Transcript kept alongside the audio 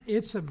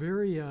it's a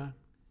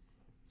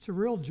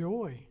real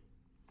joy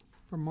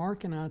for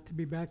Mark and I to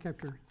be back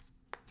after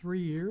 3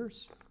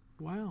 years.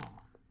 Wow.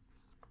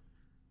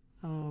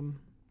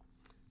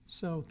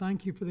 So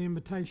thank you for the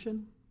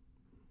invitation.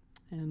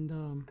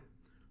 And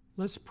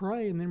let's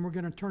pray, and then we're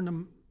going to turn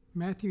to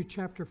Matthew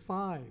chapter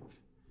 5.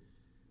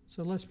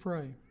 So let's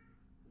pray.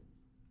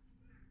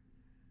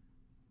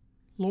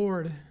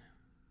 Lord,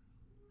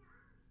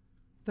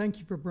 thank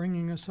you for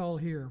bringing us all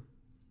here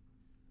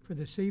for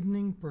this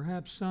evening,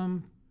 perhaps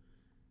some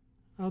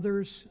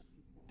others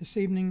this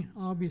evening,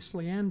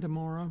 obviously, and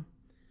tomorrow.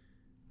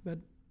 But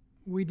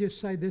we just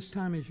say this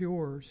time is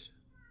yours.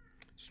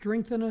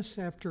 Strengthen us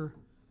after,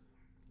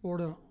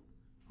 Lord,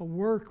 a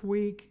work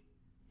week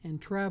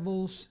and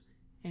travels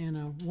and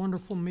a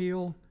wonderful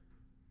meal.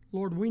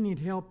 Lord, we need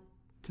help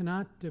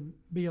tonight to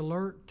be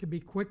alert, to be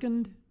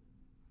quickened,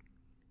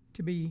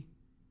 to be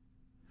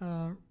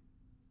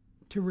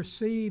to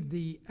receive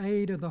the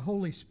aid of the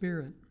Holy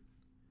Spirit,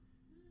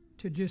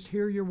 to just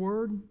hear your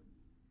word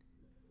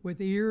with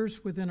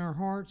ears within our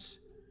hearts,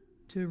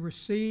 to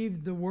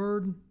receive the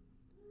word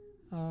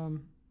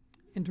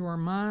into our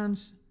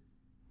minds,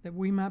 that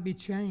we might be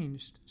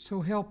changed.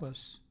 So help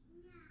us.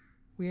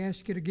 We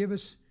ask you to give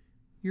us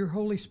your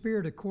Holy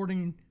Spirit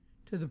according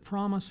to the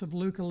promise of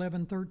Luke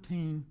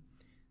 11:13,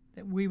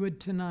 that we would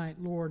tonight,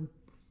 Lord,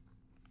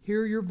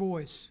 hear your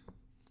voice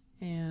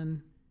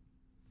and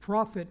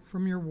profit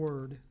from your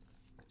word.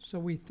 So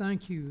we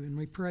thank you and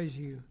we praise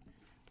you.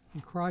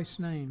 In Christ's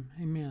name,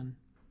 amen.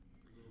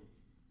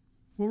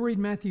 We'll read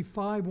Matthew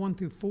 5, 1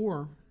 through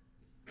 4.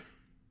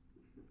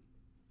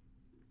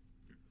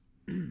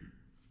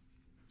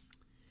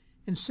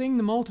 And seeing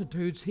the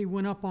multitudes, he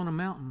went up on a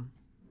mountain.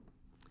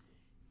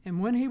 And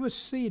when he was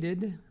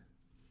seated,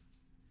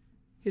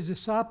 his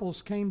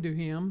disciples came to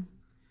him.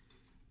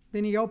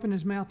 Then he opened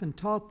his mouth and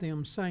taught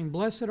them, saying,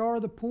 Blessed are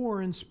the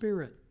poor in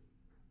spirit,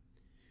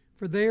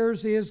 for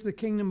theirs is the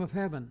kingdom of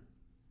heaven.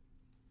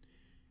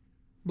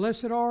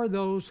 Blessed are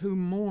those who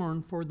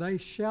mourn, for they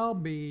shall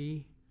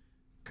be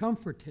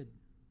comforted.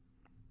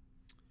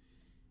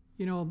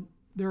 You know,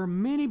 there are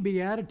many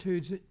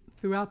beatitudes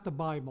throughout the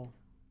Bible.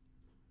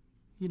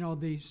 You know,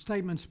 the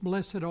statements,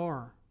 blessed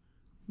are,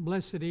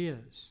 blessed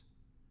is.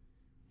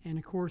 And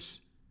of course,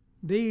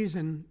 these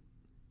in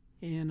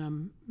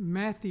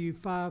Matthew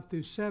 5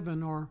 through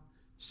 7 are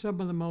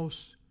some of the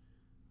most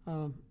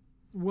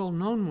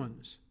well-known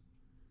ones.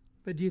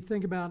 But you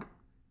think about,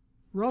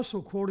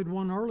 Russell quoted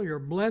one earlier,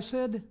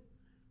 blessed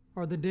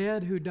are the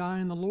dead who die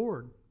in the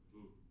Lord.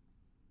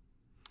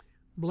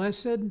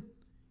 Blessed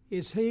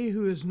is he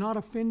who is not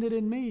offended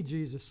in me,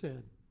 Jesus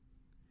said.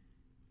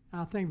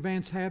 I think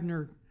Vance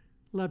Havner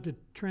loved to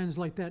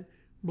translate that.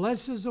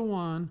 Blessed is the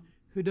one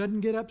who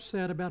doesn't get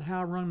upset about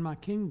how I run my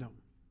kingdom.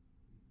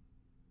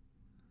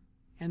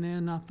 And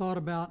then I thought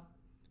about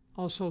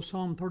also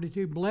Psalm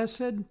 32.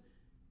 Blessed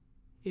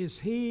is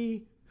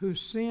he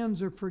whose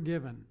sins are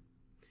forgiven.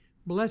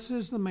 Blessed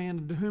is the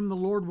man to whom the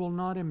Lord will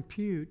not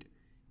impute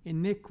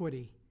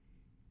iniquity.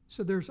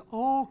 So there's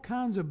all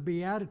kinds of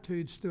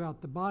beatitudes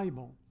throughout the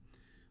Bible.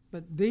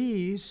 But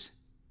these,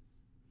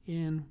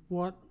 in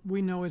what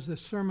we know as the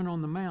Sermon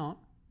on the Mount,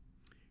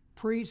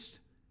 preached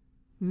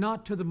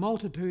not to the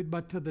multitude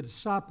but to the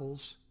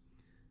disciples,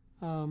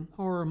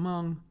 are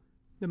among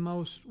the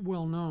most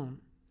well-known.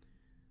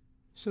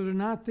 So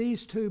tonight,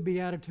 these two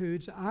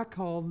beatitudes I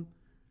call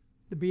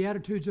the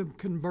beatitudes of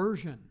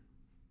conversion,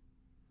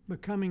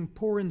 becoming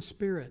poor in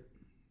spirit,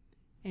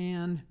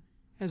 and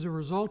as a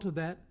result of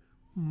that,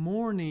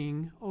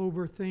 mourning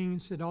over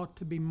things that ought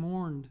to be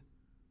mourned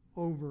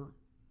over.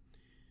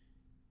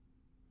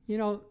 You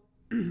know,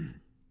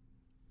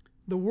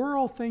 the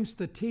world thinks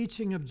the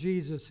teaching of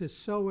Jesus is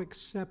so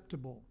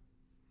acceptable,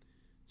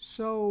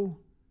 so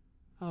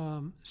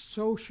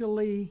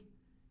socially,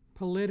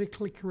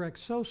 politically correct,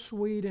 so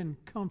sweet and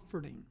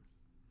comforting,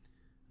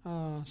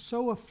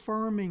 so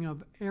affirming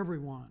of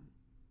everyone,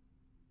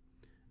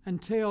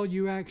 until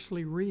you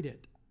actually read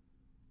it.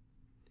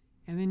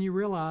 And then you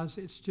realize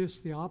it's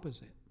just the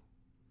opposite.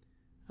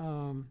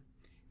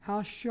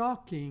 How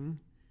shocking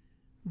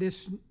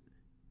this,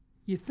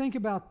 you think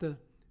about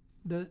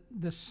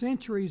the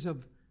centuries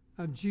of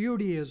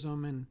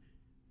Judaism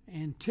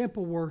and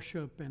temple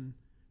worship and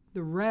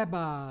the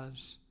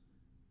rabbis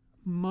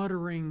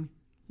muttering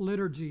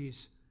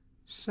liturgies,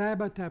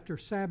 Sabbath after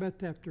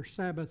Sabbath after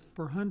Sabbath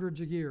for hundreds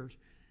of years.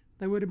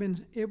 It would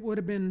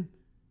have been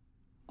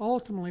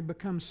ultimately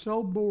become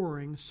so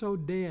boring, so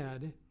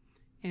dead,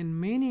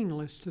 and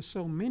meaningless to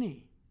so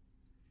many,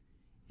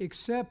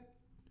 except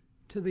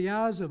to the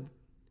eyes of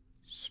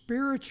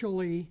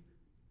spiritually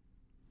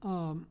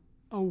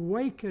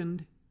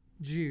awakened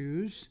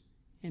Jews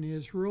in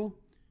Israel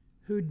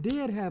who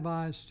did have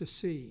eyes to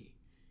see,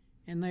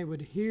 and they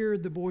would hear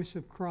the voice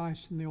of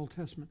Christ in the Old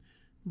Testament.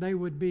 They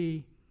would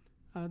be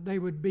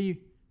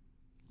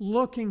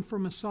looking for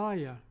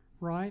Messiah,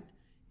 right?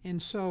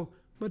 And so,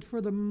 but for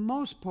the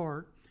most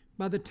part,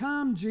 by the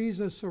time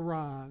Jesus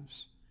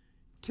arrives,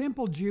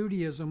 Temple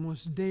Judaism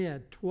was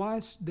dead,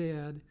 twice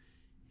dead,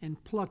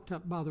 and plucked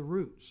up by the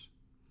roots.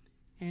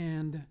 And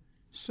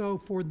So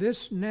for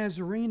this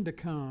Nazarene to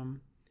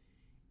come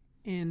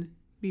and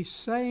be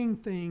saying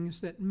things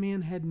that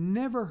men had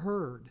never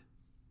heard,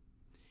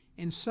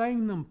 and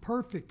saying them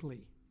perfectly,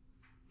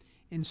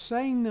 and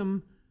saying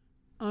them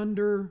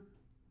under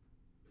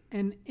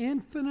an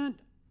infinite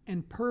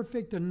and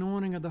perfect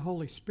anointing of the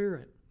Holy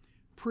Spirit,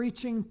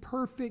 preaching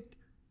perfect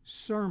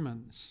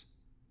sermons.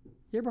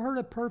 You ever heard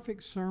a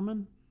perfect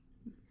sermon?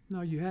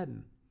 No, you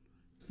hadn't.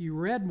 You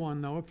read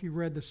one, though, if you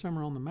read the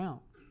Sermon on the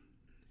Mount.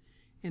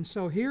 And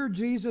so here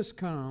Jesus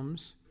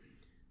comes,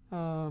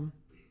 so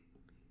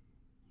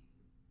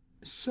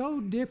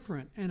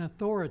different and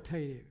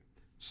authoritative,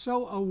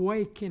 so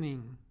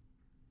awakening.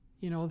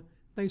 You know,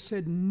 they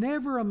said,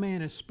 never a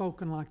man has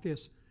spoken like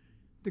this.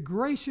 The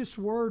gracious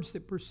words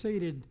that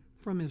proceeded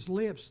from his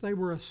lips, they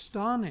were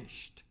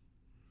astonished.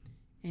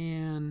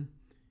 And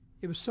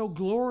it was so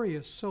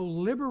glorious, so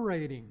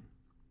liberating,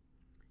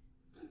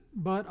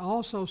 but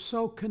also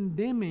so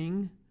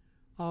condemning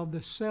of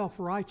the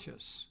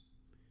self-righteous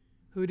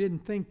who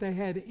didn't think they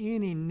had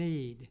any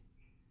need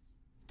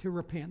to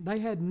repent. They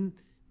had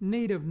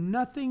need of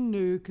nothing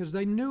new because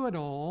they knew it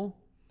all,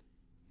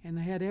 and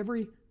they had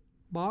every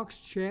box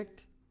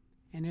checked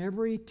and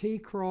every T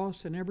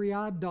crossed and every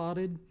I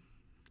dotted.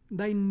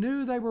 They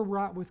knew they were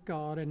right with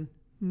God, and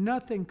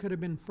nothing could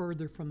have been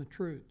further from the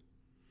truth.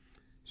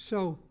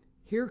 So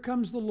here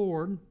comes the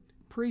Lord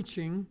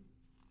preaching,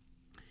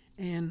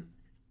 and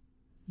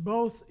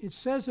both, it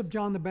says of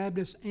John the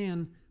Baptist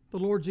and the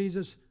Lord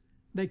Jesus,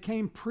 they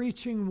came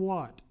preaching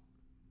what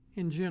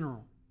in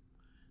general?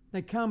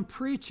 They come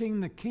preaching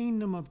the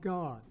kingdom of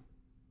God,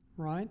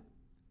 right?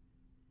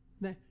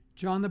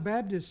 John the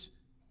Baptist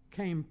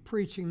came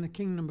preaching the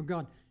kingdom of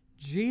God.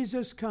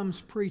 Jesus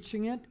comes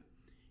preaching it,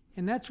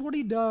 and that's what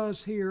he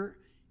does here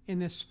in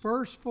this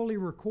first fully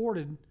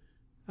recorded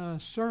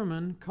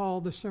sermon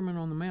called the Sermon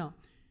on the Mount.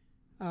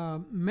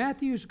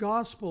 Matthew's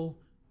gospel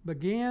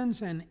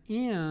begins and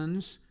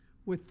ends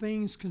with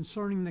things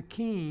concerning the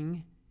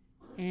king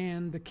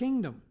and the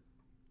kingdom.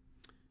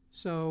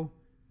 So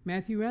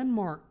Matthew and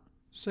Mark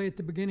say at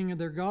the beginning of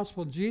their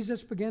gospel,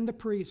 Jesus began to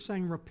preach,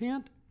 saying,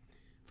 repent,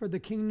 for the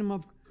kingdom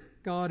of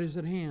God is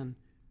at hand.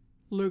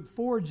 Luke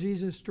 4,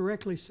 Jesus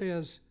directly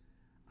says,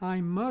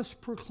 I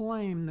must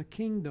proclaim the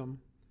kingdom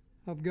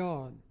of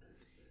God.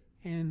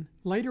 And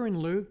later in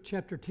Luke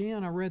chapter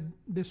 10, I read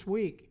this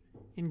week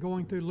in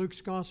going through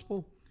Luke's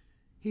gospel,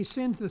 he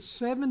sends the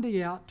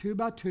 70 out 2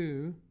 by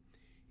 2,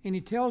 and he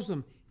tells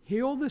them,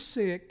 heal the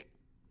sick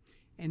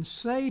and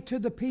say to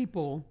the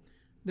people,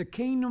 the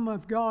kingdom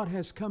of God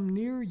has come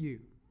near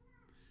you.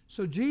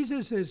 So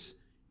Jesus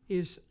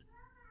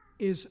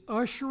is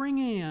ushering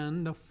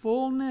in the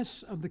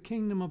fullness of the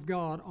kingdom of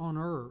God on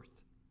earth.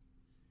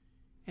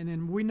 And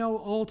then we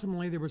know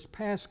ultimately there was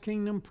past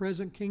kingdom,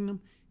 present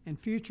kingdom, and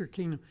future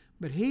kingdom.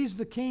 But he's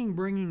the king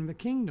bringing the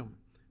kingdom.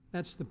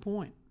 That's the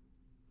point.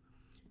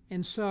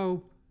 And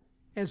so,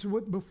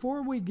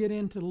 before we get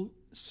into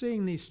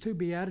seeing these 2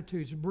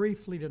 Beatitudes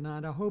briefly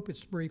tonight, I hope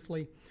it's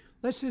briefly,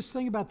 let's just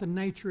think about the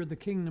nature of the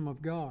kingdom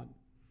of God.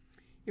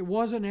 It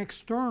wasn't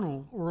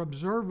external or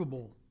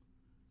observable,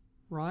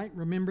 right?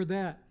 Remember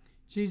that.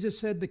 Jesus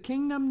said, the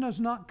kingdom does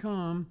not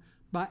come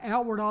by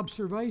outward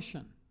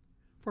observation.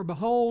 For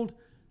behold,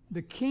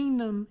 the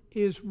kingdom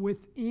is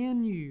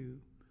within you,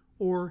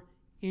 or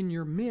in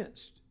your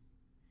midst.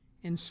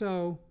 And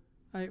so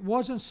it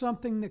wasn't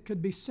something that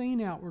could be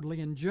seen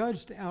outwardly and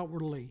judged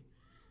outwardly,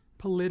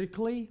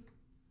 politically,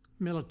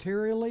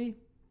 militarily,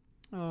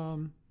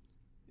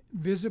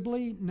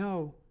 visibly.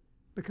 No,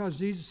 because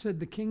Jesus said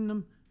the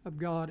kingdom of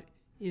God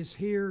is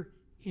here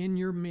in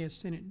your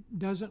midst, and it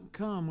doesn't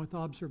come with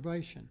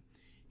observation.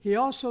 He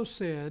also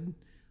said,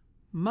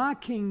 my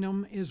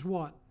kingdom is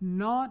what?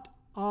 Not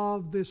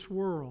of this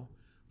world.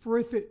 For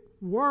if it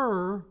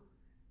were,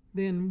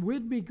 then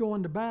we'd be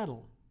going to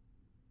battle.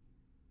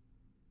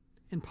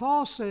 And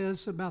Paul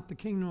says about the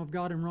kingdom of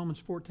God in Romans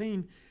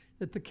 14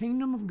 that the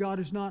kingdom of God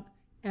is not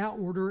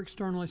outward or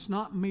external. It's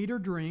not meat or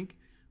drink,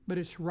 but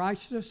it's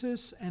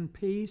righteousness and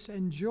peace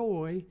and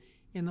joy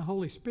in the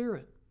Holy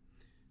Spirit.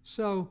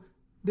 So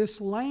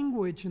this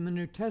language in the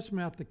New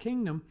Testament about the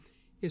kingdom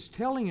is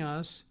telling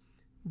us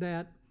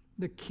that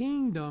the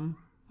kingdom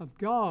of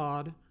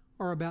God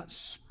are about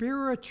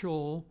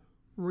spiritual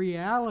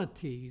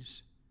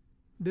realities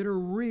that are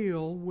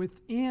real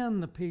within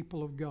the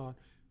people of God.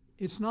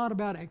 It's not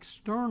about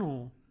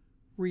external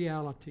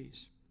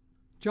realities.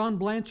 John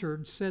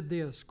Blanchard said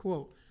this,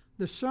 quote,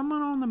 the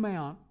Sermon on the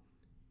Mount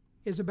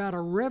is about a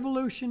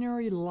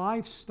revolutionary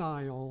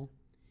lifestyle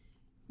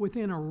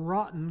within a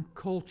rotten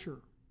culture.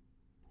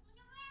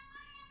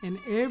 And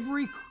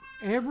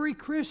every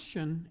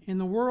Christian in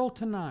the world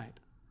tonight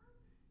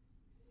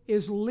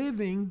is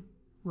living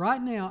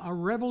right now a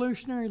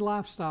revolutionary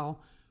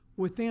lifestyle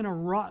within a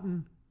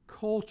rotten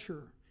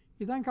culture.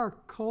 You think our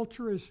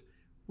culture is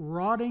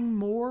rotting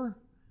more?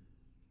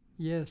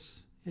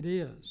 Yes, it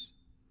is.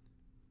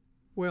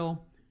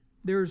 Well,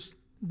 there's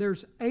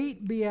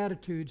 8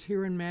 Beatitudes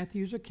here in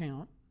Matthew's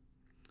account.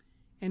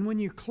 And when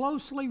you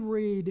closely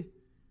read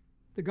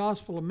the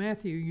Gospel of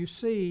Matthew, you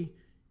see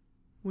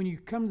when you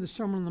come to the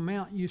Sermon on the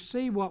Mount, you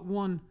see what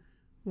one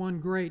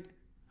great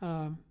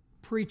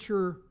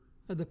preacher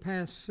of the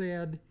past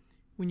said.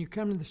 When you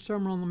come to the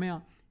Sermon on the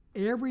Mount,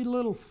 every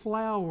little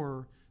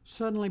flower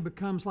suddenly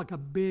becomes like a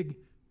big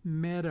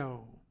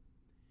meadow.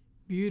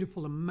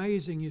 Beautiful,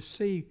 amazing. You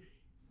see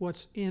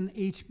what's in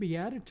each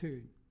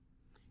beatitude.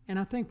 And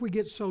I think we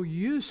get so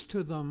used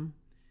to them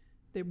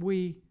that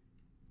we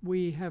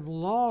have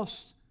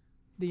lost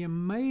the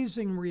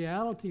amazing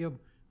reality of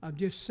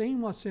just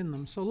seeing what's in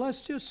them. So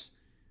let's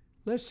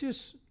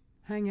just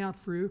hang out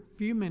for a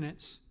few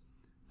minutes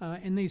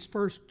in these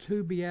first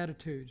two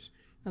Beatitudes.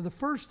 Now, the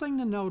first thing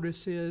to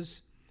notice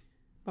is,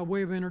 by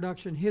way of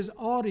introduction, his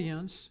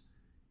audience.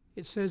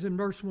 It says in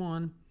verse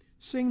 1,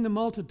 seeing the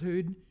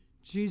multitude,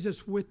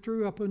 Jesus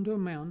withdrew up into a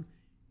mountain,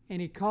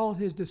 and he called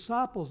his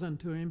disciples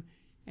unto him,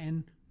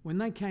 and when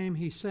they came,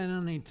 he sat down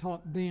and he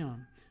taught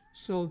them.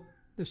 So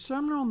the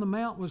Sermon on the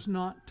Mount was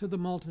not to the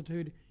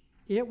multitude.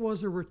 It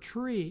was a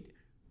retreat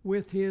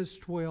with his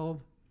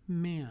 12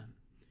 men,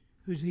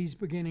 who he's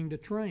beginning to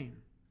train.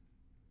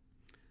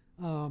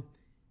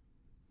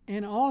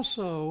 And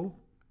also,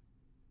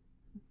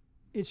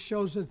 it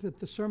shows us that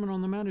the Sermon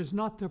on the Mount is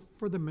not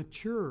for the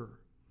mature,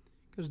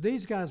 because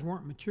these guys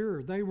weren't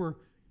mature. They were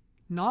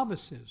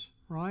novices,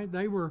 right?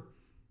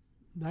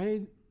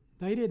 They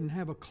didn't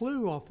have a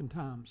clue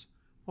oftentimes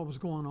what was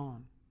going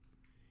on.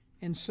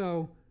 And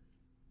so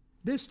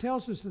this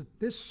tells us that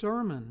this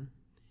sermon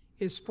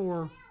is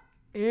for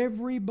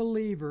every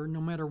believer,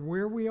 no matter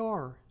where we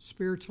are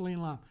spiritually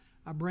in life.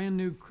 A brand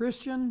new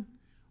Christian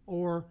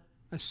or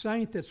a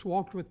saint that's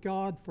walked with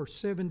God for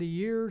 70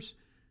 years.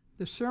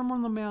 The Sermon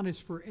on the Mount is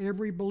for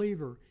every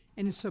believer,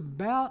 and it's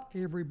about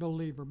every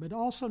believer. But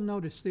also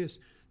notice this,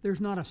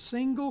 there's not a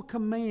single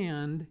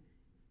command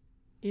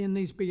in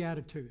these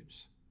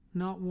Beatitudes,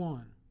 not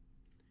one.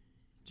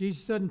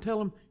 Jesus doesn't tell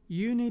them,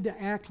 you need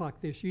to act like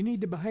this, you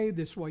need to behave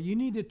this way, you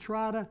need to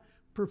try to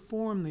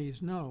perform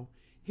these. No,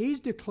 he's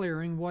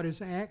declaring what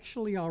is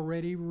actually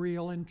already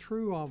real and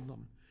true of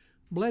them.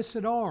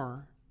 Blessed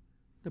are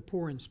the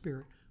poor in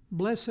spirit.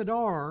 Blessed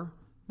are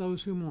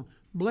those who mourn.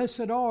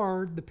 Blessed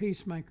are the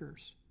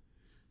peacemakers.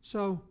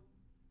 So,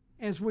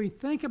 as we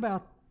think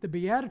about the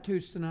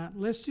Beatitudes tonight,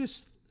 let's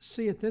just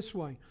see it this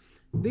way.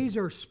 These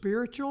are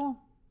spiritual,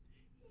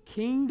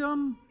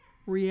 kingdom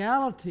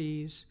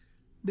realities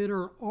that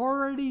are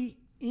already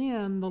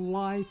in the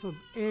life of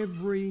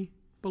every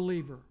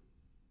believer.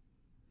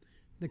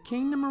 The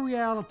kingdom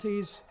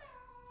realities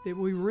that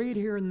we read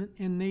here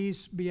in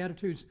these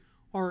Beatitudes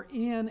are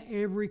in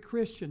every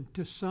Christian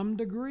to some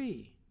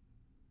degree.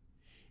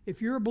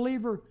 If you're a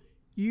believer,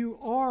 you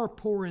are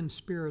poor in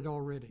spirit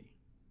already.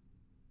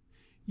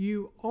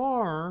 You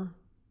are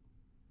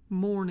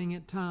mourning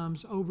at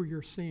times over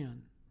your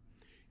sin.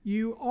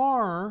 You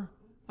are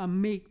a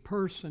meek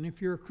person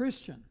if you're a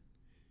Christian.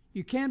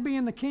 You can't be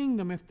in the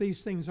kingdom if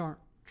these things aren't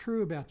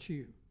true about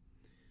you.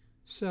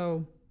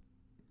 So,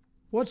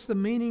 what's the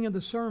meaning of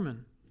the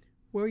sermon?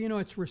 Well,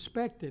 it's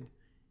respected.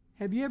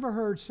 Have you ever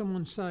heard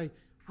someone say,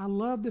 I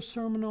love the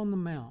Sermon on the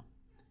Mount?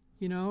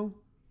 Well,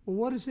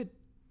 what does it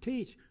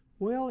teach?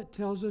 Well, it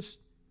tells us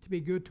to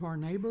be good to our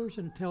neighbors,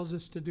 and it tells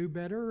us to do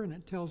better, and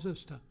it tells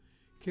us to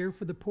care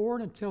for the poor,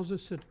 and it tells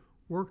us to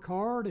work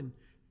hard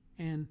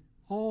and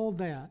all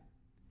that.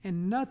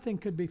 And nothing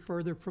could be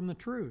further from the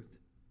truth.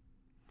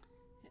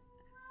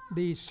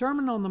 The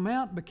Sermon on the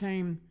Mount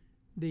became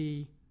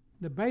the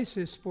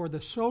basis for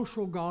the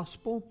social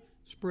gospel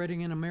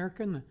spreading in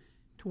America in the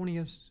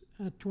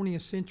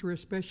 20th century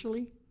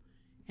especially.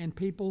 And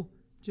people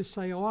just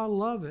say, oh, I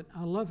love it.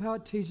 I love how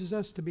it teaches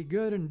us to be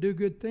good and do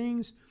good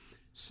things.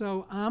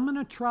 So I'm going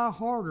to try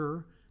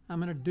harder. I'm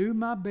going to do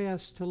my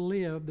best to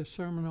live the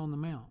Sermon on the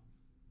Mount.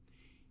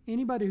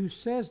 Anybody who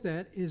says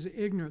that is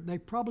ignorant. They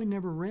probably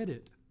never read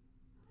it.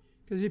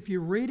 Because if you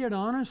read it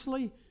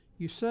honestly,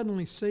 you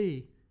suddenly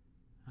see,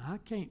 I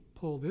can't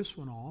pull this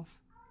one off.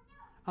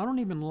 I don't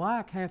even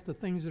like half the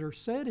things that are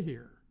said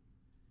here.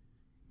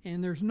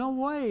 And there's no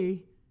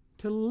way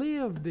to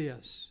live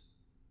this.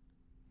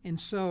 And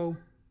so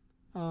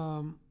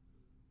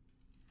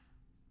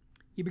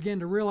you begin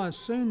to realize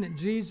soon that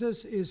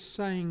Jesus is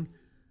saying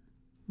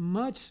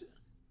much,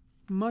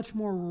 much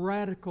more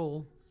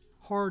radical,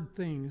 hard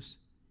things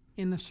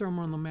in the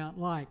Sermon on the Mount,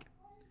 like,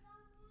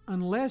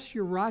 unless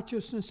your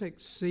righteousness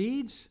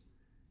exceeds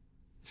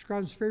the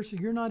scribes and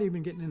Pharisees, you're not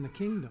even getting in the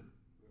kingdom.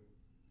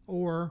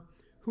 Or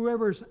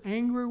whoever is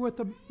angry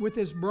with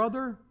his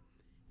brother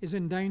is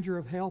in danger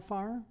of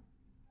hellfire.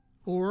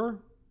 Or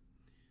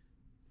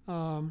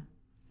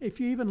if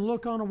you even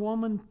look on a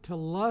woman to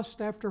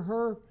lust after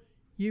her,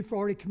 you've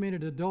already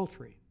committed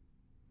adultery.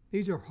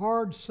 These are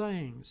hard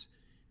sayings,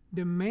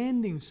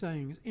 demanding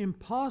sayings,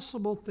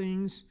 impossible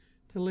things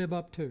to live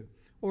up to.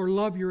 Or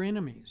love your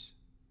enemies.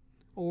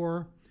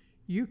 Or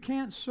you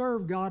can't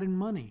serve God in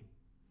money.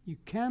 You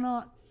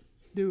cannot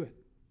do it.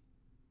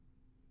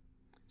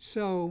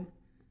 So,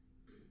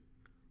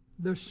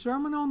 the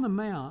Sermon on the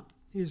Mount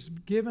is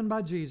given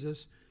by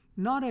Jesus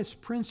not as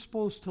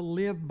principles to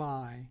live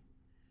by,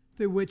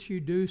 through which you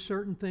do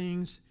certain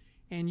things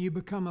and you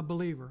become a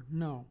believer.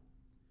 No.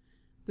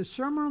 The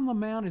Sermon on the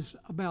Mount is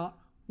about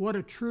what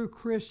a true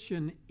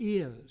Christian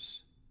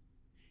is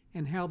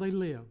and how they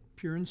live,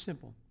 pure and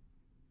simple.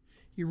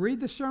 You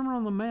read the Sermon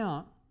on the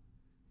Mount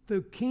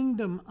through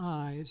kingdom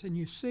eyes, and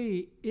you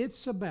see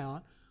it's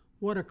about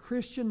what a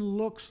Christian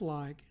looks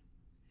like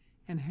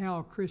and how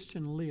a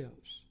Christian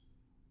lives.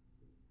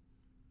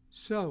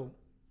 So,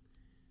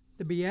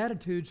 the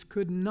Beatitudes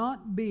could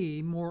not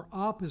be more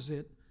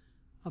opposite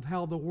of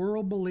how the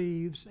world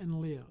believes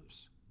and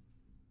lives.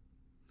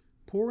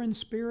 Poor in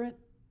spirit,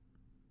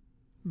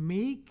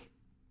 meek,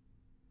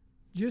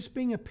 just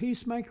being a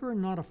peacemaker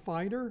and not a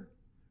fighter?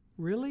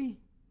 Really?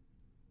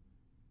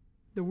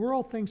 The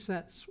world thinks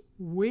that's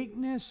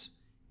weakness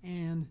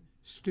and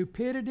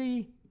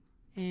stupidity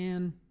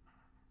and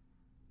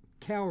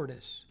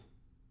cowardice.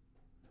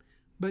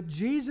 But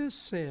Jesus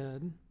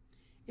said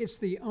it's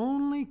the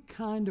only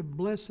kind of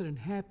blessed and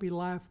happy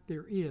life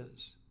there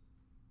is.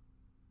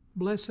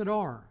 Blessed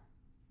are.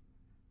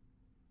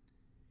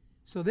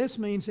 So this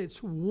means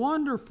it's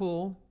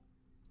wonderful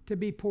to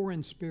be poor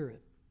in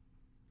spirit.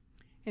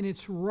 And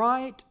it's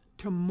right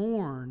to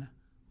mourn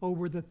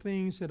over the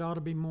things that ought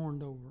to be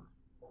mourned over.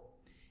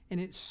 And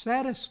it's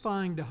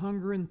satisfying to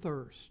hunger and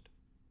thirst.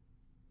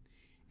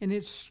 And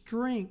it's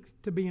strength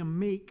to be a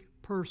meek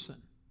person.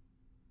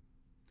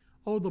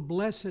 Oh, the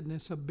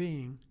blessedness of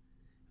being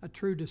a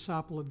true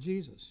disciple of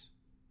Jesus.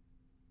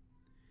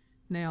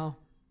 Now,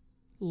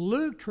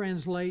 Luke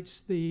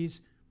translates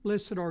these,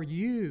 blessed are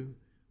you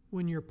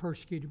when you're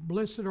persecuted.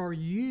 Blessed are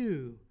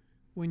you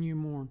when you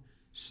mourn.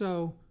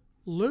 So,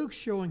 Luke's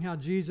showing how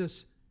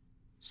Jesus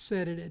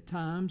said it at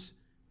times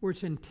where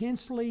it's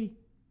intensely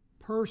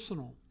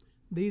personal.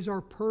 These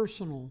are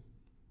personal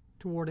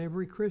toward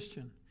every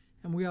Christian.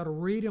 And we ought to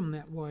read them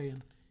that way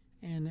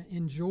and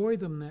enjoy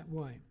them that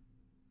way.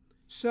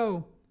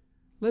 So,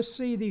 let's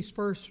see these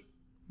first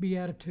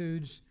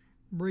Beatitudes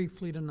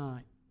briefly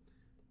tonight.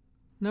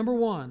 Number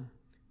 1,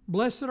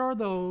 blessed are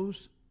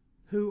those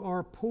who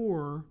are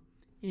poor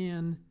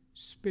in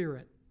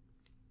spirit.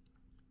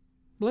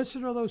 Blessed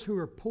are those who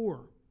are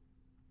poor.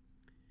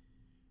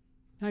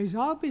 Now, he's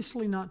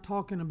obviously not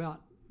talking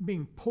about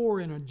being poor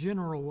in a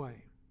general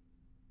way,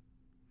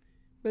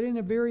 but in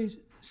a very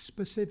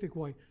specific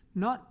way.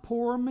 Not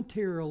poor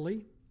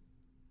materially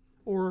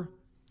or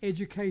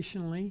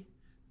educationally,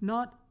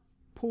 not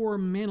poor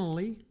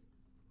mentally,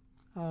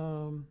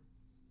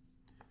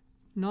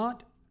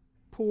 not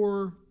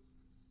poor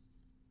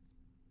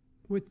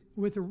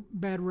with a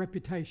bad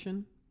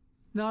reputation,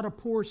 not a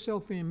poor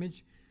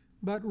self-image,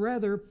 but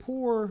rather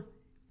poor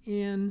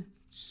in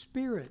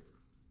spirit.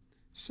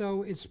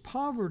 So it's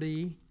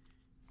poverty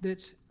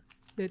that's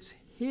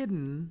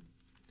hidden,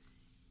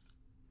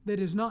 that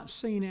is not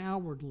seen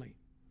outwardly.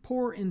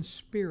 Poor in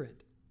spirit.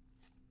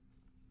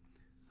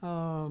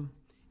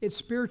 It's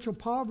spiritual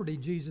poverty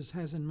Jesus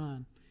has in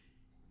mind.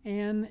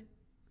 And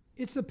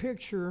it's the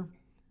picture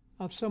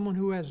of someone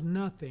who has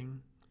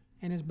nothing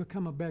and has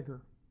become a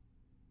beggar.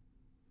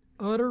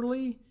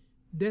 Utterly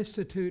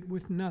destitute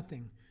with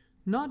nothing.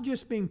 Not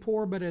just being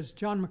poor, but as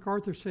John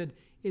MacArthur said,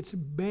 it's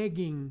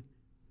begging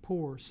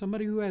poor.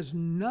 Somebody who has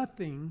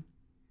nothing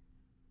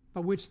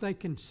by which they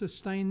can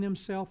sustain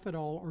themselves at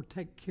all or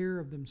take care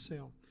of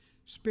themselves.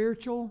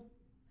 Spiritual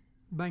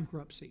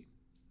bankruptcy.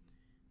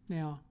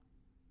 Now,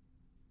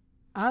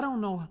 I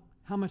don't know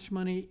how much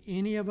money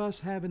any of us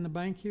have in the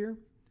bank here,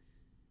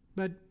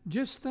 but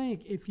just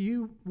think if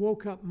you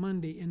woke up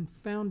Monday and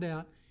found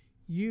out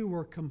you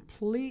were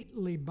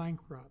completely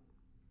bankrupt.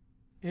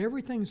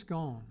 Everything's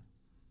gone.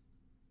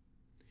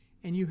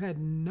 And you had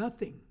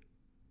nothing.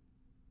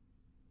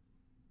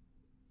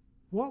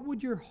 What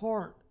would your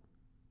heart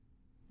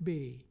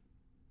be?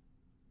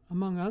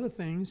 Among other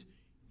things,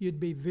 you'd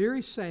be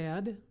very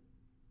sad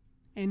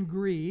and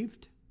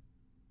grieved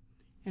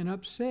and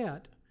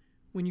upset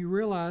when you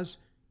realize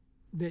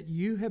that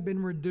you have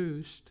been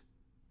reduced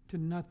to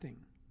nothing.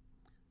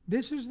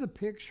 This is the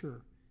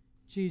picture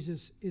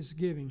Jesus is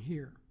giving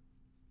here.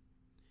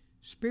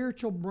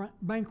 Spiritual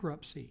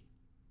bankruptcy.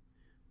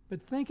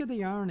 But think of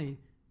the irony.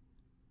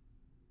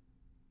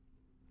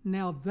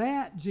 Now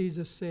that,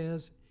 Jesus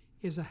says,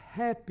 is a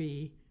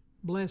happy,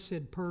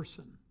 blessed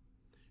person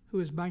who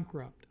is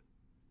bankrupt.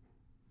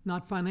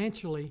 Not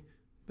financially,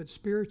 but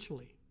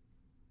spiritually.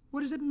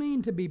 What does it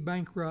mean to be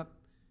bankrupt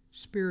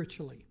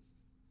spiritually?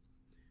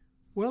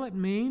 Well, it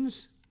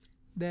means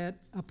that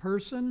a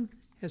person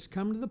has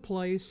come to the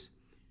place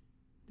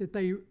that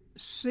they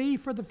see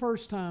for the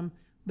first time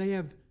they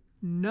have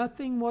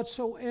nothing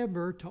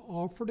whatsoever to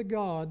offer to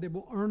God that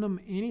will earn them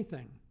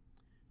anything.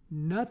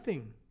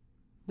 Nothing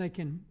they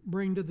can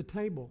bring to the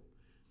table.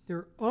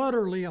 They're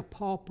utterly a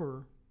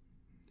pauper.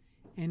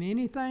 And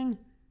anything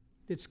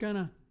that's going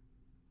to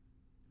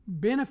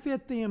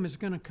benefit them is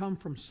going to come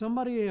from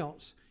somebody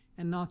else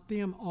and not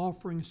them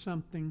offering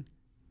something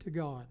to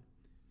God.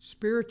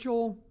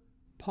 Spiritual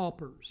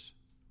paupers.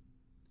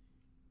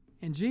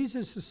 And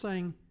Jesus is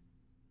saying,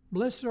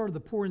 blessed are the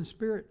poor in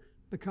spirit,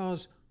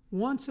 because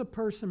once a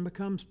person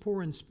becomes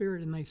poor in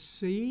spirit and they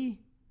see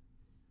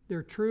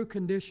their true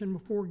condition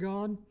before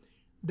God,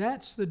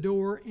 that's the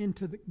door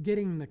into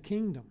getting the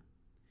kingdom.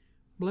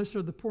 Blessed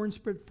are the poor in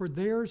spirit, for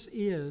theirs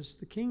is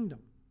the kingdom.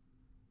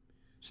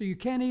 So you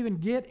can't even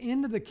get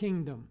into the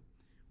kingdom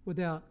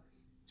without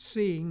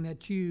seeing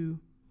that you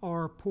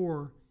are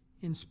poor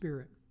in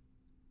spirit.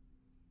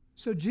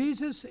 So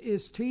Jesus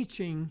is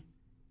teaching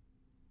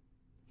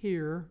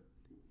here,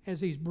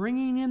 as he's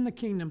bringing in the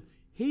kingdom,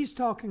 he's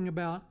talking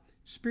about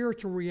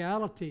spiritual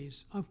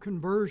realities of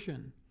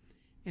conversion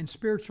and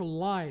spiritual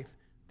life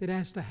that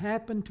has to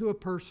happen to a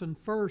person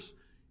first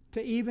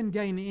to even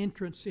gain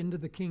entrance into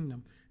the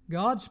kingdom.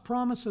 God's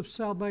promise of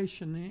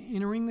salvation and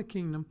entering the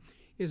kingdom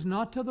is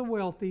not to the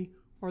wealthy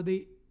or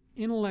the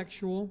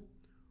intellectual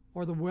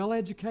or the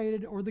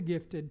well-educated or the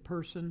gifted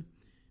person,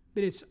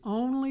 but it's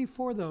only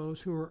for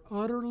those who are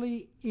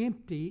utterly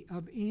empty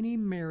of any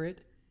merit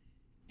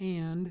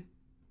and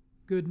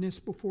goodness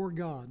before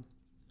God,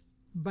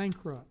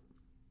 bankrupt.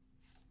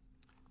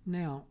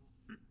 Now,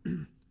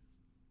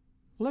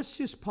 let's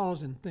just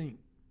pause and think.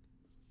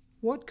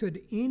 What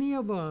could any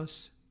of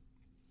us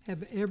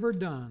have ever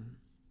done?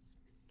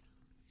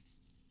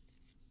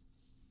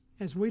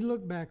 As we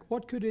look back,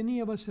 what could any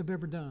of us have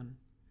ever done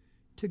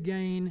to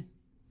gain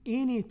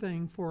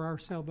anything for our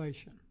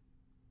salvation?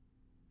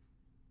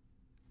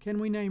 Can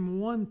we name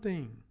one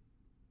thing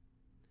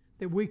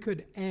that we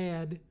could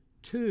add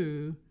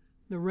to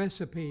the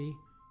recipe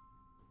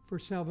for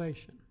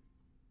salvation?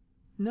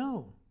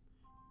 No.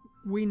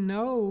 We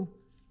know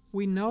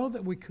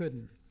that we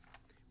couldn't.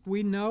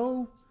 We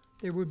know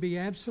there would be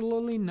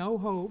absolutely no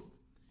hope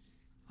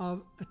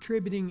of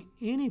attributing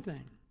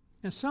anything.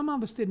 Now, some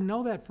of us didn't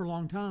know that for a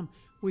long time.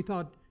 We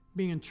thought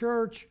being in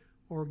church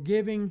or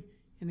giving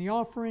in the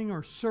offering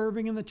or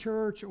serving in the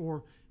church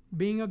or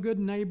being a good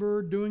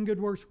neighbor, doing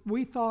good works,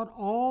 we thought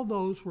all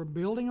those were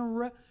building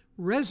a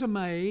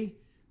resume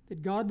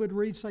that God would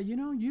read, say, you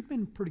know, you've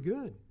been pretty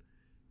good.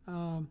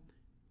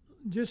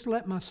 Just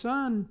let my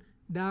son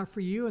die for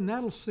you, and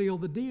that'll seal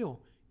the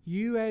deal.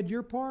 You add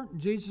your part,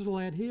 Jesus will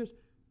add his.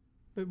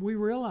 But we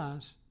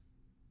realize,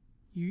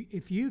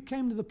 if you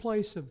came to the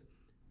place of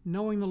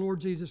knowing the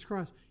Lord Jesus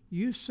Christ,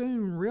 you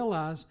soon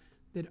realize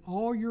that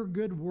all your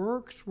good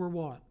works were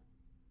what?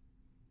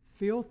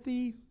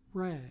 Filthy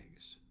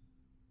rags,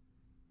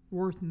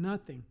 worth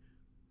nothing.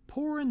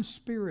 Poor in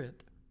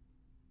spirit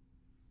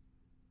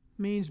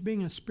means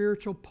being a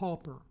spiritual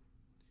pauper,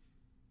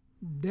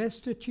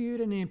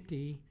 destitute and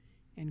empty,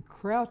 and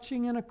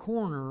crouching in a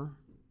corner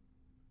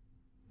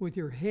with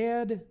your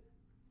head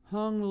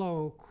hung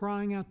low,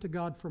 crying out to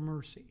God for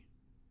mercy.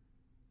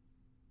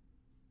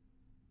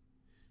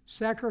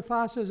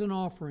 Sacrifices and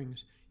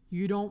offerings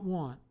you don't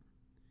want.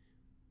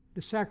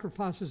 The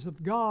sacrifices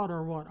of God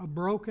are what? A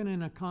broken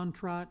and a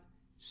contrite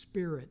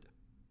spirit.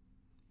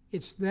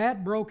 It's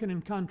that broken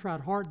and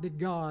contrite heart that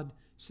God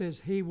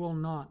says He will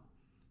not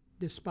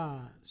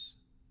despise.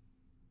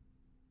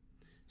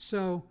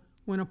 So,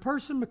 when a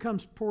person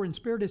becomes poor in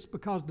spirit, it's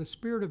because the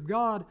Spirit of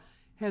God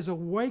has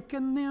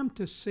awakened them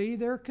to see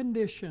their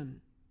condition,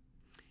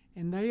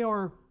 and they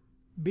are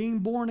being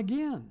born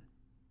again.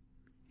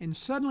 And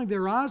suddenly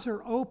their eyes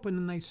are open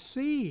and they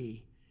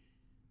see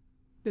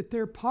that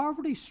they're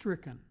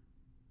poverty-stricken,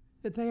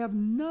 that they have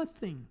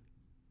nothing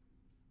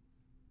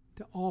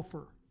to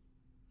offer.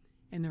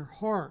 And their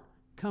heart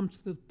comes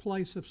to the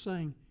place of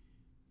saying,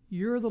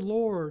 you're the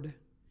Lord,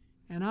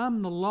 and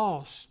I'm the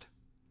lost.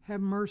 Have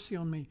mercy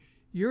on me.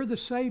 You're the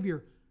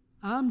Savior.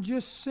 I'm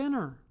just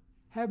sinner.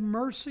 Have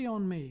mercy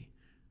on me.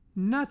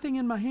 Nothing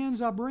in my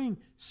hands I bring.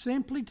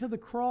 Simply to the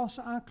cross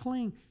I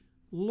cling.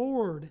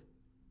 Lord,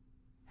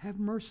 have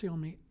mercy on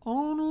me.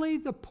 Only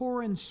the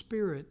poor in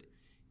spirit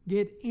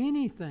get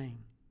anything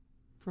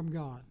from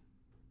God.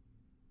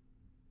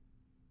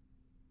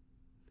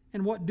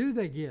 And what do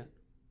they get?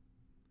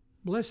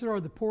 Blessed are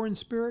the poor in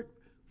spirit,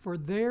 for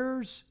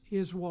theirs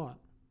is what?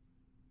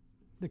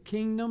 The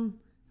kingdom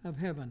of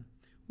heaven.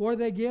 What do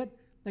they get?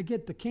 They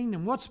get the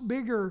kingdom. What's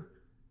bigger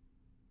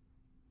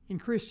in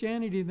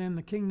Christianity than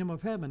the kingdom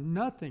of heaven?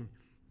 Nothing.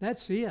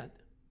 That's it.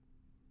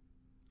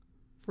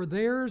 For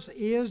theirs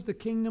is the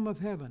kingdom of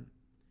heaven.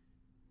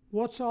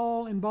 What's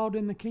all involved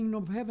in the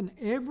kingdom of heaven?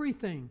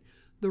 Everything.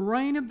 The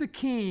reign of the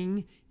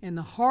king and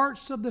the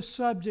hearts of the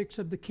subjects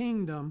of the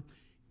kingdom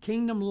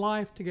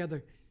life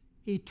together,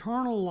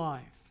 eternal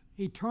life,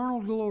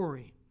 eternal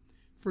glory,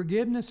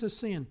 forgiveness of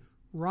sin,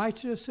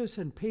 righteousness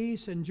and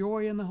peace and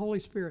joy in the Holy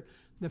Spirit,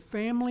 the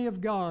family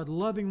of God,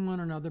 loving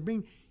one another.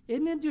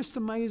 Isn't it just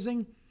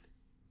amazing?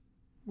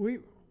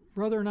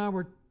 Brother and I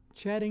were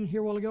chatting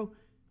here a while ago.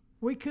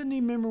 We couldn't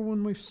even remember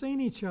when we've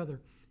seen each other.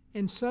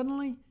 And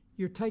suddenly,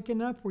 you're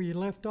taking up where you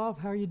left off.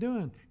 How are you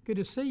doing? Good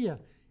to see you.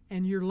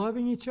 And you're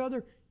loving each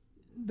other.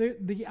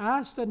 The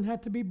ice doesn't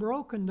have to be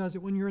broken, does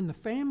it, when you're in the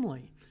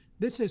family?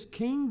 This is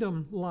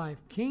kingdom life,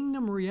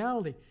 kingdom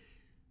reality.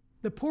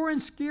 The poor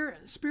in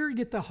spirit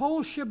get the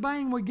whole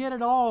shebang. We get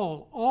it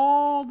all.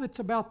 All that's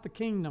about the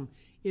kingdom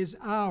is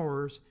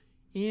ours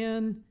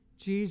in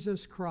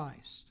Jesus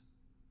Christ.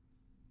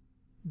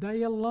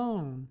 They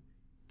alone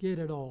get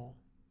it all.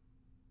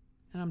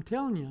 And I'm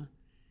telling you,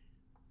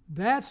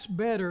 That's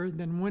better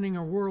than winning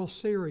a World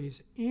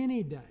Series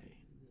any day.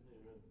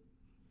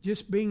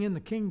 Just being in the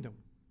kingdom.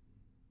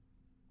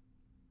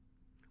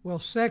 Well,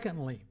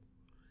 secondly,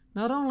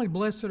 not only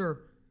blessed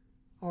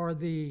are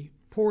the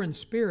poor in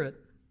spirit,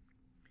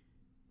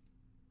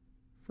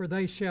 for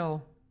they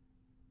shall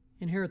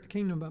inherit the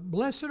kingdom, but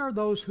blessed are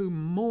those who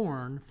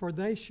mourn, for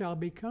they shall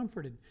be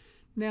comforted.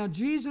 Now,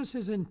 Jesus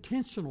is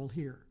intentional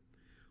here.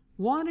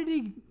 Why did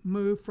he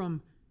move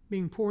from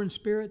being poor in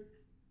spirit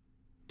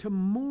to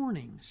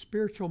mourning,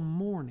 spiritual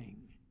mourning?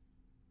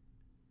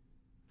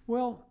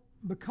 Well,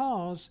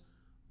 because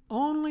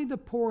only the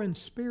poor in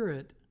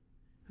spirit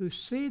who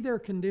see their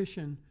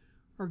condition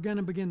are going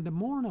to begin to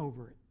mourn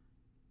over it.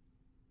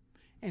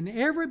 And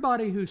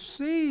everybody who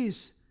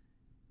sees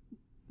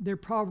their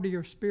poverty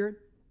or spirit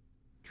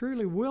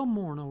truly will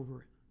mourn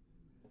over it.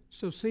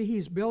 So see,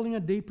 he's building a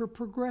deeper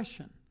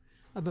progression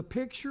of a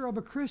picture of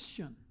a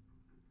Christian.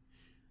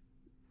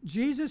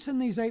 Jesus in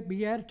these 8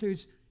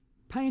 Beatitudes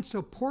paints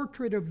a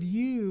portrait of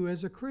you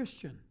as a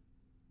Christian.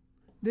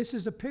 This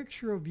is a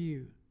picture of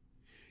you.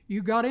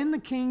 You got in the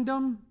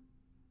kingdom,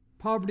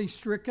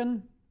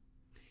 poverty-stricken,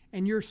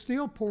 and you're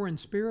still poor in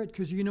spirit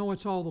because you know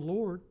it's all the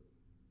Lord,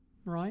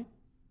 right?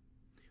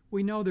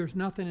 We know there's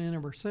nothing in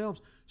of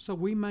ourselves, so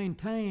we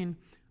maintain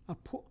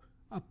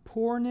a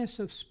poorness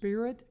of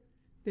spirit,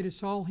 that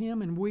it's all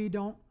Him, and we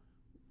don't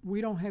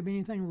have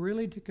anything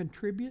really to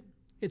contribute.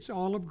 It's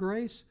all of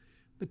grace.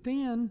 But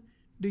then,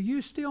 do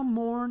you still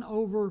mourn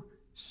over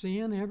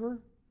sin ever?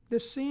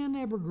 Does sin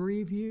ever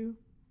grieve you?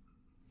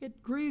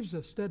 It grieves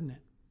us, doesn't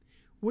it?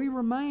 We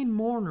remain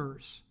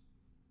mourners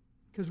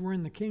because we're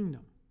in the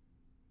kingdom.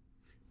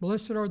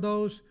 Blessed are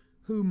those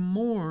who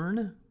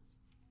mourn.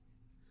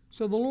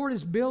 So the Lord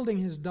is building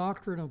His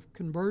doctrine of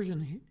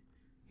conversion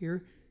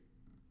here.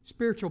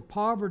 Spiritual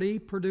poverty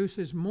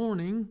produces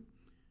mourning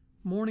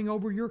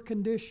over your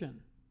condition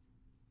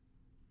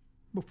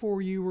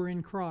before you were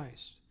in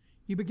Christ.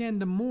 You began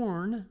to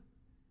mourn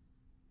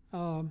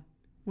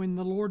when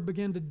the Lord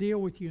began to deal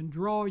with you and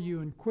draw you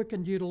and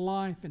quickened you to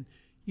life, and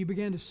you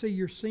began to see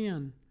your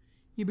sin.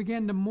 You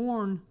began to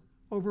mourn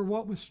over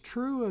what was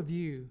true of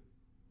you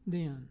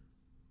then.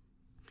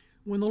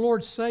 When the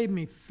Lord saved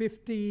me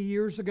 50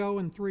 years ago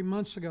and 3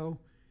 months ago,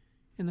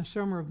 in the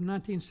summer of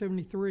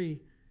 1973,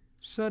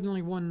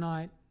 suddenly one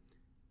night,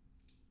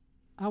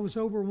 I was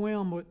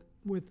overwhelmed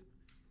with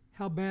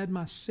how bad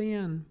my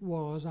sin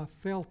was. I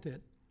felt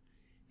it.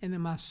 And that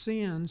my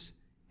sins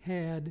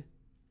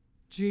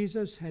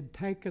Jesus had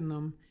taken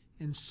them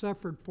and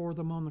suffered for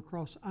them on the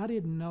cross. I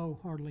didn't know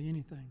hardly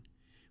anything.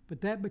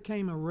 But that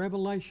became a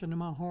revelation in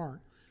my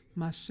heart.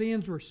 My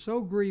sins were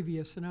so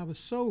grievous, and I was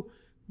so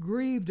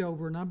grieved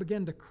over, and I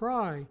began to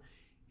cry.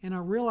 And I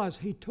realized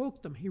He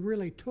took them. He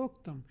really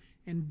took them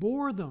and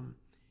bore them.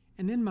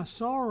 And then my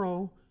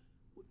sorrow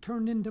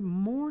turned into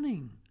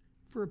mourning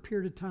for a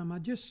period of time. I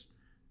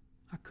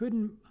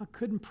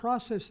couldn't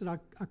process it. I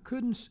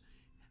couldn't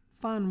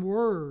find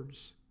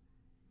words.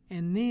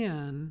 And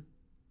then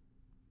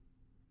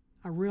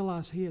I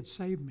realized He had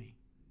saved me.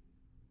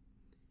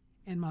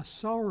 And my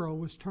sorrow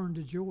was turned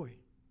to joy.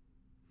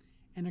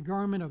 And the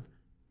garment of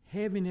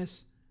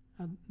heaviness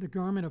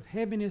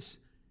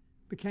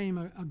became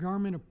a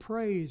garment of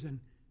praise and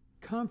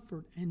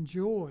comfort and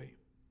joy.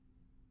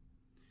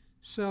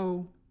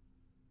 So,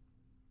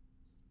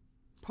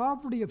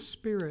 poverty of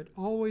spirit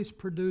always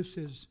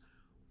produces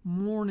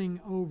mourning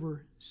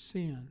over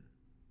sin.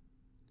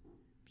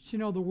 But you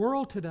know, the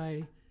world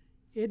today,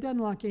 it doesn't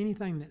like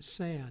anything that's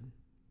sad.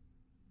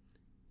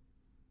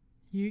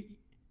 You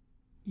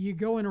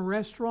go in a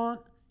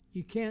restaurant,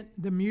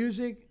 the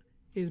music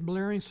is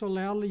blaring so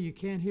loudly you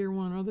can't hear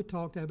one another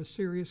talk to have a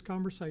serious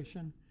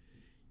conversation.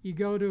 You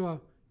go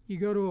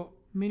to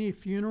many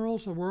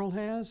funerals the world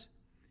has,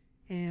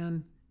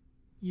 and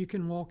you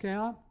can walk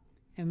out,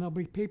 and there'll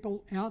be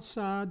people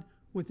outside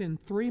within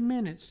 3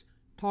 minutes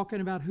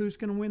talking about who's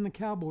going to win the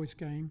Cowboys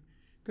game,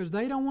 because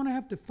they don't want to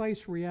have to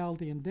face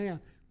reality and death.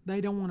 They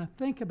don't want to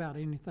think about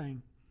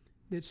anything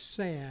that's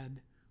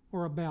sad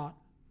or about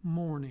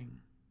mourning.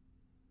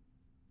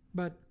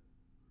 But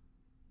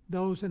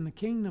those in the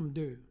kingdom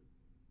do.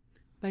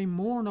 They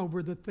mourn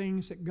over the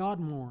things that God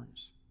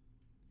mourns.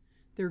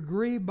 They're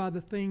grieved by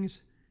the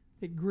things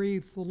that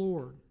grieve the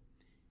Lord.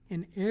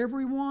 And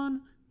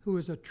everyone who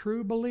is a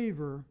true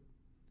believer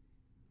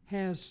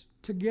has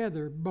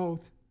together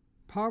both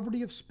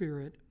poverty of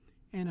spirit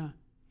and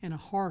a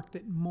heart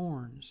that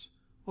mourns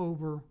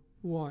over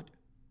what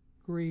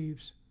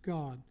grieves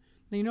God.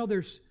 Now, you know,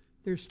 there's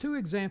 2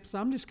 examples.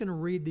 I'm just going to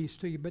read these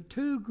to you, but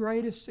 2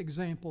 greatest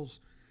examples,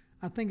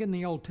 I think, in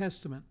the Old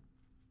Testament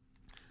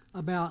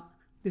about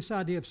this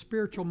idea of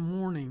spiritual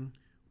mourning.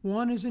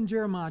 One is in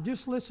Jeremiah.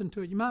 Just listen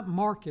to it. You might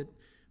mark it.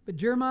 But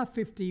Jeremiah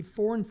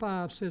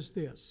 50:4-5 says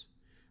this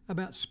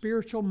about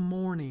spiritual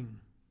mourning.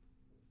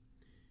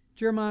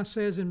 Jeremiah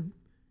says in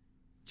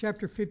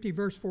chapter 50,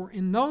 verse 4,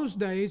 "In those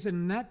days and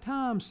in that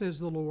time, says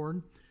the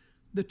Lord,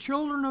 the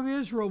children of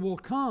Israel will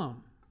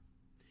come,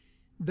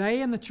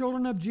 they and the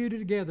children of Judah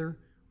together,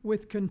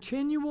 with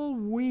continual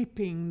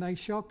weeping they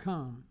shall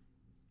come.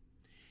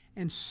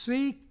 and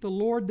seek the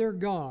Lord their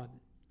God.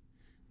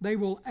 They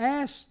will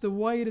ask the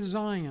way to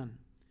Zion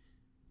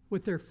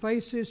with their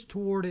faces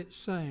toward it,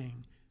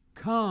 saying,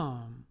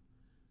 Come,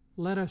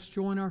 let us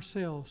join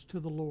ourselves to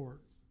the Lord.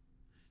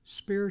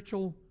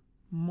 Spiritual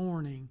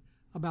mourning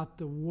about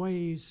the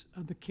ways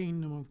of the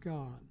kingdom of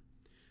God.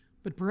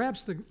 But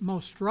perhaps the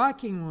most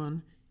striking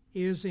one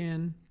is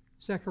in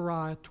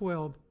Zechariah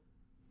 12,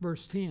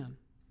 verse 10.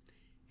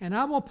 And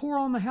I will pour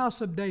on the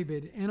house of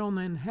David and on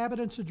the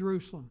inhabitants of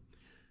Jerusalem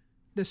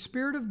the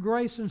spirit of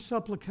grace and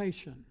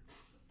supplication.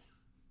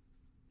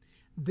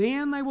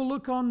 Then they will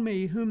look on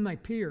me whom they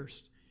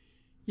pierced.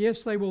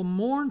 Yes, they will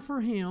mourn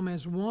for him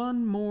as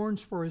one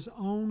mourns for his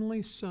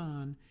only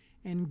son,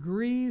 and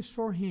grieves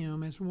for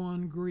him as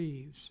one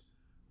grieves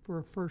for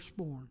a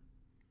firstborn.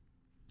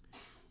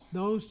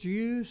 Those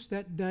Jews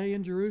that day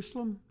in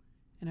Jerusalem,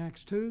 in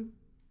Acts 2,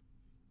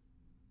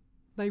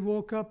 they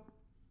woke up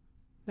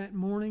that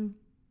morning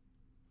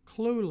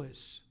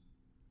clueless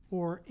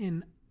or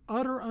in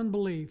utter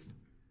unbelief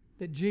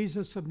that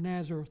Jesus of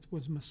Nazareth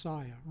was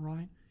Messiah,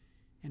 right?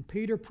 And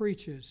Peter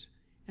preaches,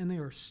 and they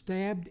are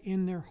stabbed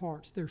in their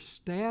hearts. They're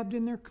stabbed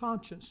in their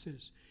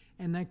consciences,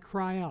 and they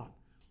cry out,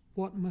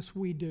 What must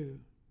we do?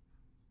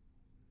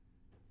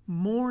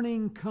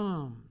 Mourning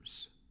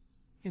comes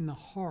in the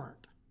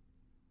heart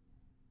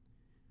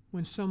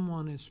when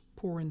someone is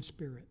poor in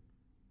spirit.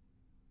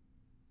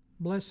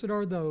 Blessed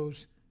are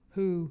those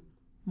who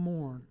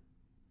mourn.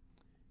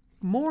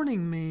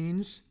 Mourning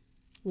means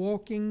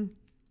walking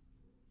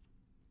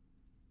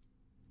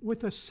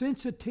with a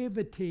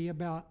sensitivity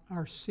about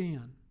our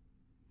sin.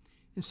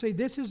 And see,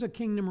 this is a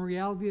kingdom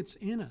reality that's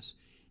in us.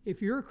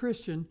 If you're a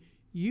Christian,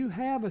 you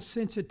have a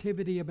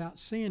sensitivity about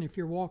sin if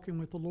you're walking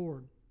with the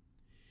Lord.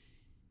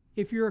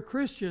 If you're a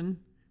Christian,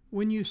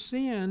 when you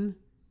sin,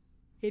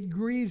 it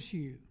grieves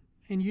you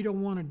and you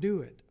don't want to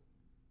do it.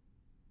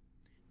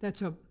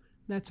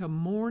 That's a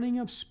mourning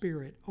of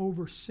spirit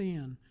over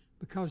sin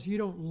because you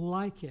don't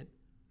like it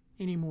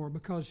anymore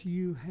because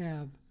you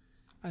have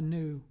a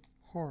new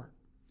heart.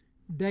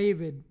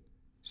 David,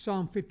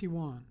 Psalm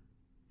 51.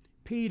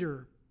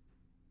 Peter,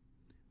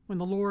 when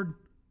the Lord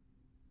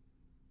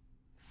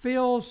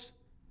fills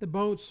the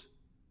boats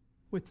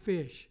with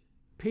fish,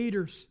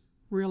 Peter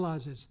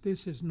realizes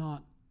this is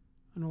not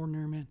an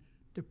ordinary man.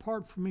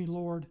 Depart from me,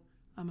 Lord,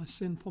 I'm a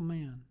sinful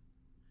man.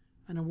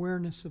 An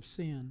awareness of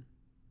sin.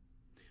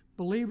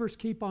 Believers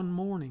keep on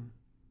mourning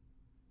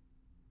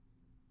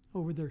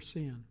over their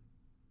sin.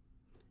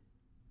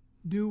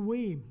 Do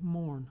we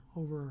mourn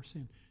over our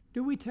sin?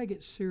 Do we take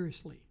it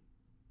seriously?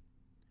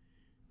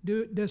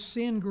 Does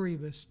sin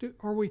grieve us?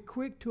 Are we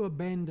quick to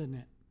abandon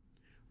it?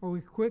 Are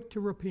we quick to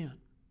repent?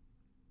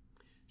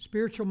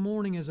 Spiritual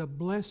mourning is a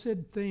blessed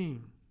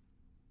thing.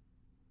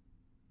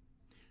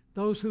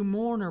 Those who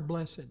mourn are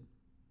blessed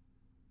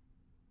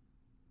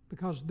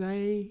because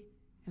they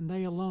and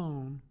they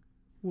alone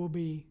will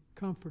be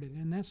comforted.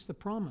 And that's the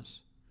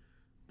promise.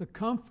 The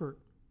comfort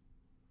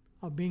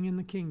of being in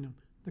the kingdom.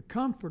 The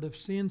comfort of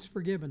sins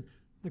forgiven.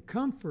 The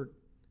comfort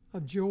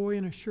of joy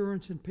and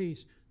assurance and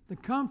peace. The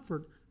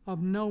comfort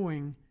of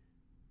knowing,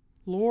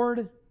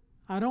 Lord,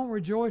 I don't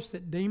rejoice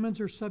that demons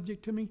are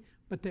subject to me,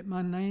 but that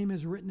my name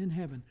is written in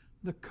heaven.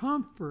 The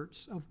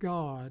comforts of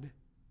God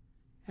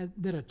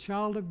that a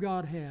child of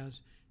God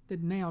has,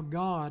 that now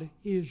God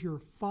is your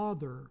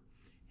Father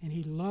and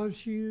He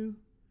loves you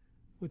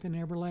with an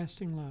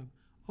everlasting love.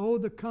 Oh,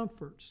 the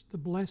comforts, the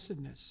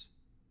blessedness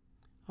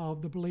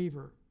of the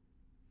believer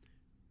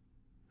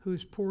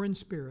who's poor in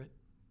spirit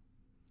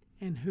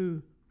and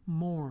who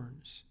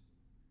mourns.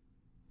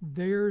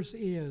 Theirs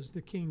is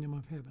the kingdom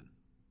of heaven.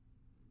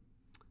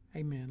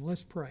 Amen.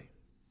 Let's pray.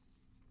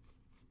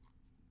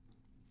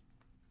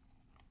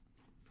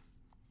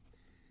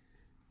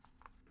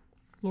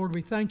 Lord,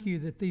 we thank you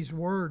that these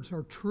words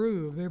are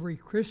true of every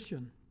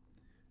Christian.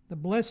 The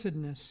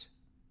blessedness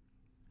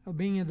of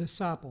being a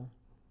disciple,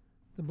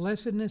 the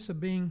blessedness of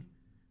being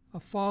a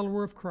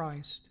follower of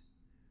Christ.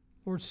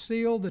 Lord,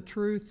 seal the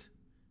truth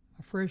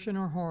afresh in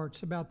our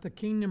hearts about the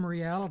kingdom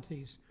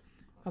realities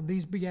of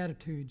these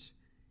Beatitudes.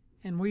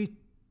 And we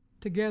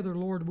together,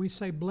 Lord, we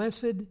say,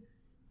 Blessed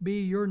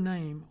be your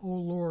name, O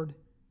Lord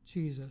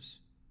Jesus.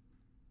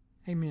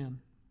 Amen.